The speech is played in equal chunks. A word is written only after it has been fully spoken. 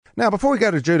Now, before we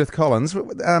go to Judith Collins, we're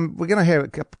going to hear a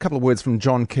couple of words from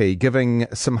John Key, giving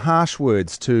some harsh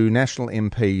words to national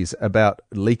MPs about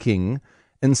leaking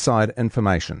inside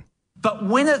information. But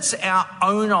when it's our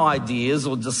own ideas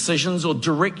or decisions or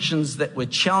directions that we're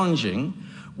challenging,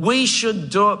 we should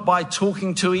do it by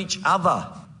talking to each other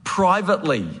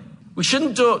privately. We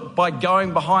shouldn't do it by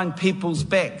going behind people's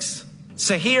backs.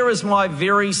 So here is my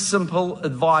very simple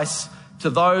advice to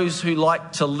those who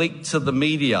like to leak to the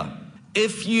media.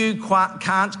 If you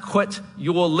can't quit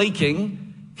your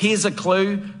leaking, here's a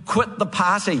clue: quit the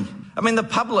party. I mean, the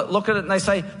public look at it and they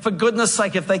say, for goodness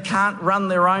sake, if they can't run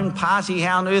their own party,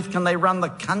 how on earth can they run the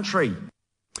country?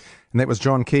 And that was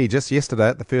John Key just yesterday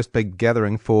at the first big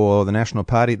gathering for the National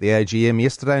Party at the AGM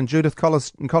yesterday. And Judith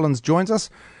Collins joins us.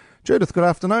 Judith, good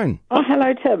afternoon. Oh,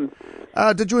 hello, Tim.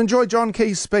 Did you enjoy John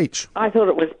Key's speech? I thought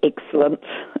it was excellent.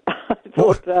 I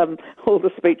thought all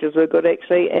the speeches were good,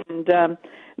 actually. And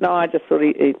no, I just thought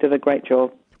he did a great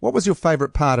job. What was your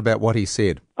favourite part about what he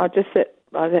said?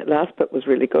 That last bit was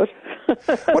really good.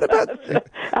 What about...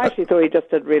 I actually thought he just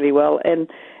did really well. And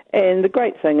the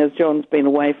great thing is John's been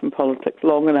away from politics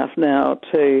long enough now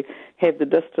to have the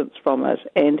distance from it.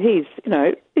 And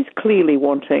he's clearly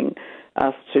wanting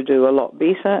us to do a lot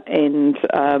better. And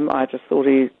I just thought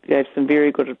he gave some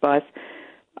very good advice.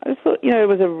 I just thought, it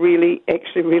was a really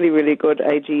good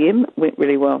AGM. It went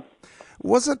really well.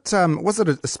 Was it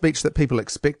a speech that people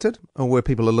expected, or were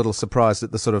people a little surprised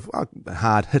at the sort of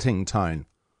hard-hitting tone?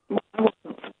 I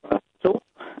wasn't surprised at all.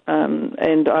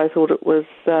 And I thought it was,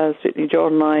 certainly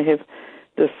John and I have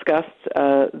discussed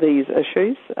these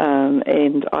issues,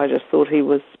 and I just thought he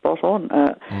was spot on.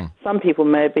 Some people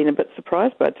may have been a bit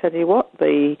surprised, but I tell you what,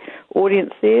 the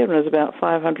audience there, and there was about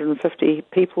 550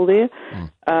 people there,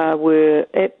 were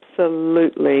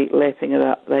absolutely lapping it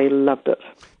up. They loved it.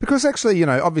 Because actually,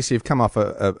 obviously you've come off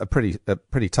a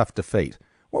pretty tough defeat.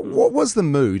 What was the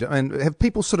mood? I mean, have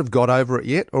people sort of got over it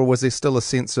yet, or was there still a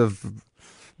sense of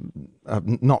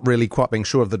not really quite being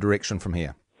sure of the direction from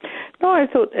here? No, I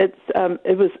thought it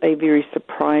was a very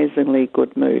surprisingly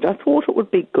good mood. I thought it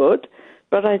would be good,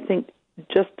 but I think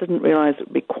just didn't realise it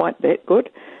would be quite that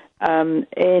good. And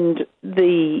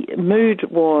the mood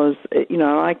was,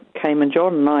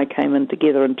 John and I came in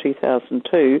together in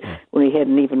 2002 when we had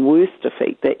an even worse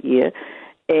defeat that year.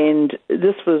 And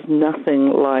this was nothing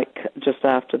like just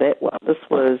after that one. This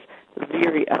was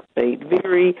very upbeat,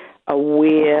 very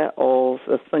aware of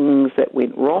the things that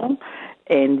went wrong,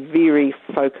 and very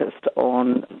focused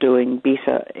on doing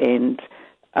better and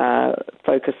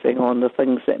focusing on the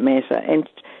things that matter. And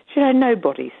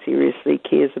nobody seriously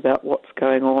cares about what's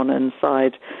going on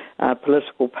inside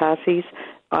political parties.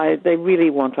 They really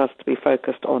want us to be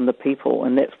focused on the people,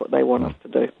 and that's what they want us to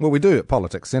do. Well, we do at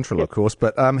Politics Central, of course,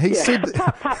 but he said...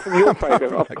 Apart from your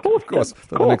program, of course.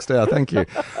 For the next hour, thank you.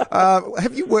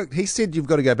 Have you worked... He said you've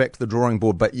got to go back to the drawing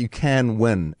board, but you can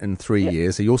win in 3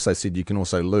 years. He also said you can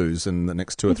also lose in the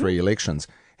next 2 or 3 elections.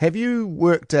 Have you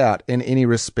worked out, in any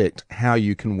respect, how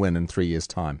you can win in 3 years'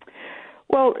 time?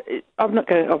 Well, I'm not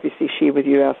going to obviously share with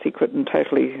you our secret and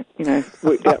totally,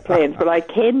 worked out plans, but I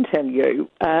can tell you,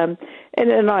 and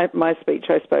in my speech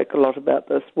I spoke a lot about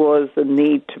this, was the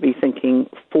need to be thinking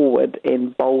forward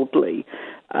and boldly,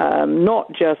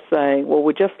 not just saying, well,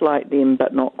 we're just like them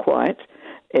but not quite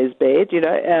as bad.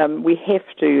 We have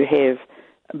to have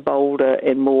bolder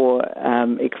and more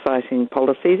exciting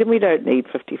policies, and we don't need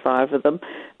 55 of them.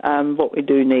 What we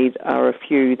do need are a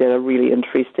few that are really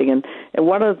interesting. And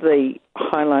one of the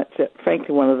highlights,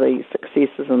 frankly, one of the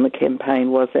successes in the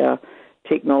campaign was our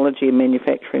technology and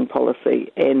manufacturing policy.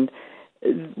 And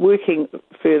working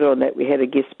further on that, we had a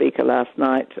guest speaker last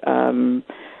night,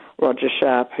 Roger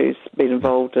Sharp, who's been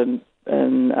involved in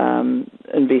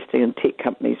investing in tech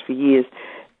companies for years.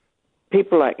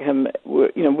 People like him,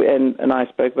 and I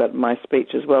spoke about it in my speech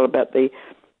as well, about the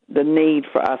need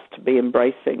for us to be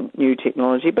embracing new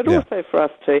technology, but also for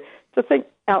us to think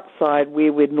outside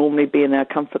where we'd normally be in our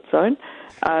comfort zone.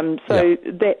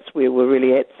 That's where we're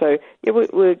really at. So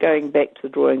we're going back to the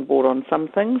drawing board on some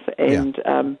things,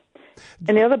 and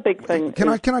the other big thing... Can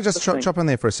I just chop in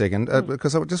there for a second?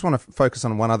 Because I just want to focus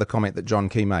on one other comment that John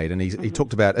Key made, and he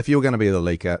talked about, if you're going to be the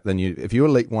leaker, then if you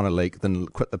want to leak, then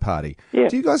quit the party. Yeah.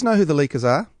 Do you guys know who the leakers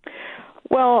are?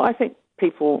 Well, I think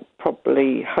people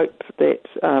probably hope that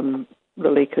the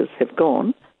leakers have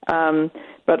gone,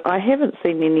 but I haven't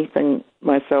seen anything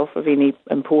myself of any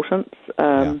importance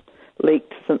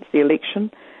leaked since the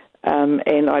election,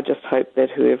 and I just hope that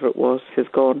whoever it was has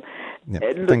gone. Yeah,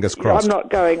 fingers crossed. I'm not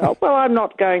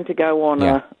going to go on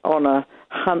a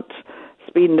hunt,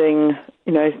 spending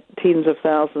tens of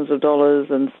thousands of dollars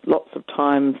and lots of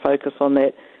time and focus on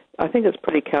that I think it's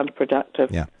pretty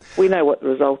counterproductive. Yeah. We know what the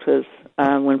result is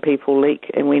when people leak,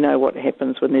 and we know what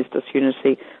happens when there's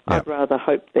disunity. Yeah. I'd rather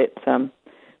hope that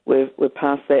we're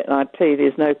past that. And I tell you,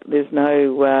 there's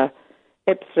no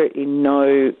absolutely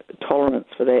no tolerance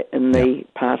for that in the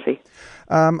party.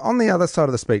 On the other side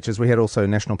of the speeches, we had also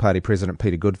National Party President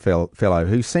Peter Goodfellow,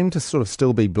 who seemed to sort of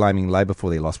still be blaming Labor for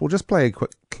their loss. We'll just play a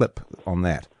quick clip on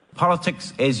that.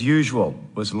 Politics, as usual,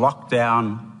 was locked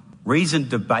down. Reasoned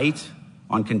debate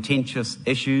on contentious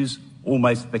issues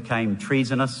almost became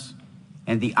treasonous,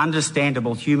 and the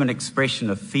understandable human expression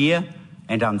of fear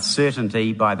and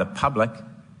uncertainty by the public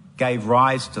gave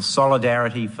rise to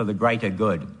solidarity for the greater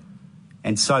good.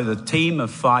 And so the team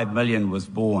of 5 million was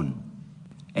born,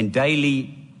 and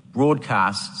daily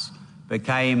broadcasts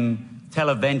became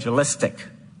televangelistic,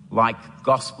 like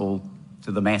gospel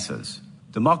to the masses.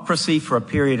 Democracy for a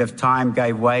period of time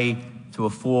gave way to a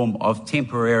form of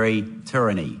temporary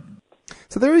tyranny.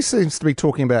 So there he seems to be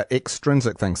talking about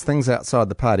extrinsic things outside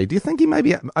the party. Do you think he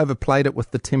maybe overplayed it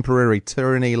with the temporary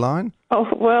tyranny line? Oh,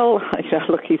 well,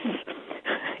 look, he's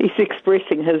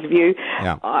expressing his view.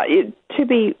 Yeah. It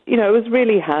was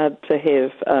really hard to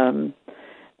have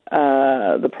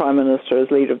the Prime Minister as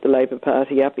leader of the Labour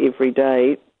Party up every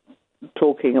day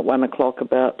talking at 1 o'clock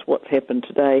about what's happened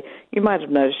today. You might have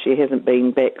noticed she hasn't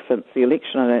been back since the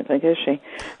election, I don't think, has she?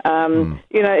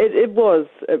 It was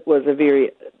a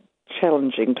very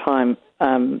challenging time,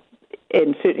 and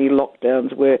certainly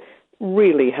lockdowns were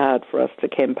really hard for us to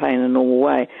campaign in a normal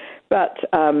way. But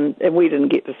and we didn't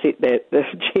get to set the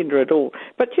agenda at all.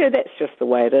 But that's just the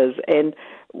way it is, and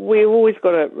we've always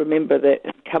got to remember that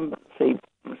incumbency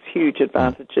has huge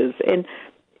advantages. And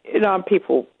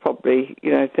people probably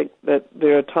think that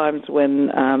there are times when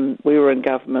we were in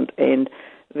government and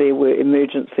there were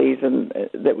emergencies and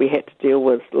that we had to deal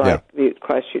with, like the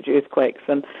Christchurch earthquakes.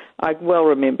 And I well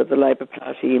remember the Labour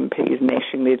Party MPs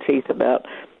gnashing their teeth about,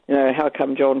 how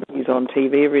come John is on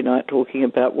TV every night talking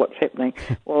about what's happening?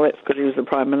 Well, that's because he was the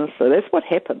Prime Minister. That's what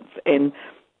happens. And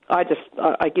I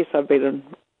guess I've been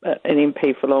an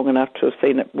MP for long enough to have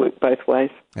seen it work both ways.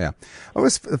 Yeah. I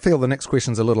always feel the next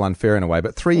question's a little unfair in a way,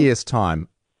 but 3 years' time,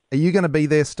 are you going to be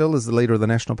there still as the leader of the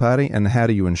National Party, and how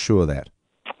do you ensure that?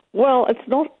 Well, it's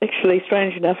not actually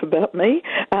strange enough about me.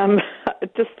 I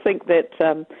just think that,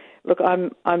 look,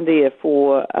 I'm there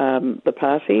for the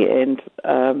party and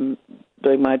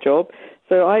doing my job,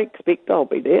 so I expect I'll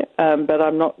be there, but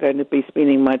I'm not going to be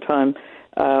spending my time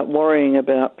worrying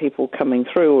about people coming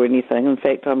through or anything. In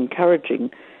fact, I'm encouraging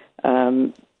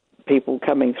people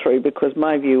coming through, because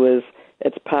my view is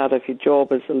it's part of your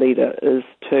job as a leader is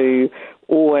to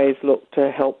always look to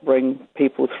help bring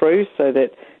people through so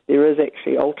that there is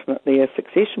actually ultimately a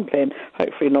succession plan,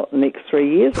 hopefully not the next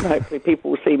 3 years, and hopefully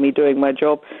people will see me doing my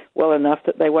job well enough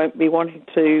that they won't be wanting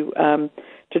to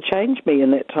change me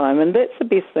in that time. And that's the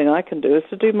best thing I can do, is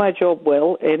to do my job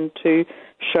well and to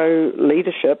show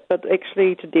leadership, but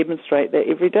actually to demonstrate that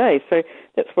every day. So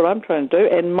that's what I'm trying to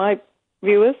do. And my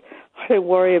view is, I don't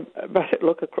worry about it,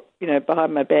 look,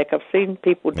 behind my back. I've seen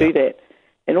people do that.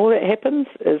 And all that happens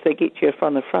is they get you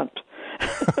from the front.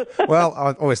 Well,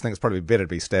 I always think it's probably better to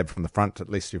be stabbed from the front, at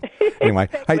least. Anyway,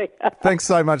 hey, thanks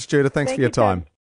so much, Judith. Thanks for your time.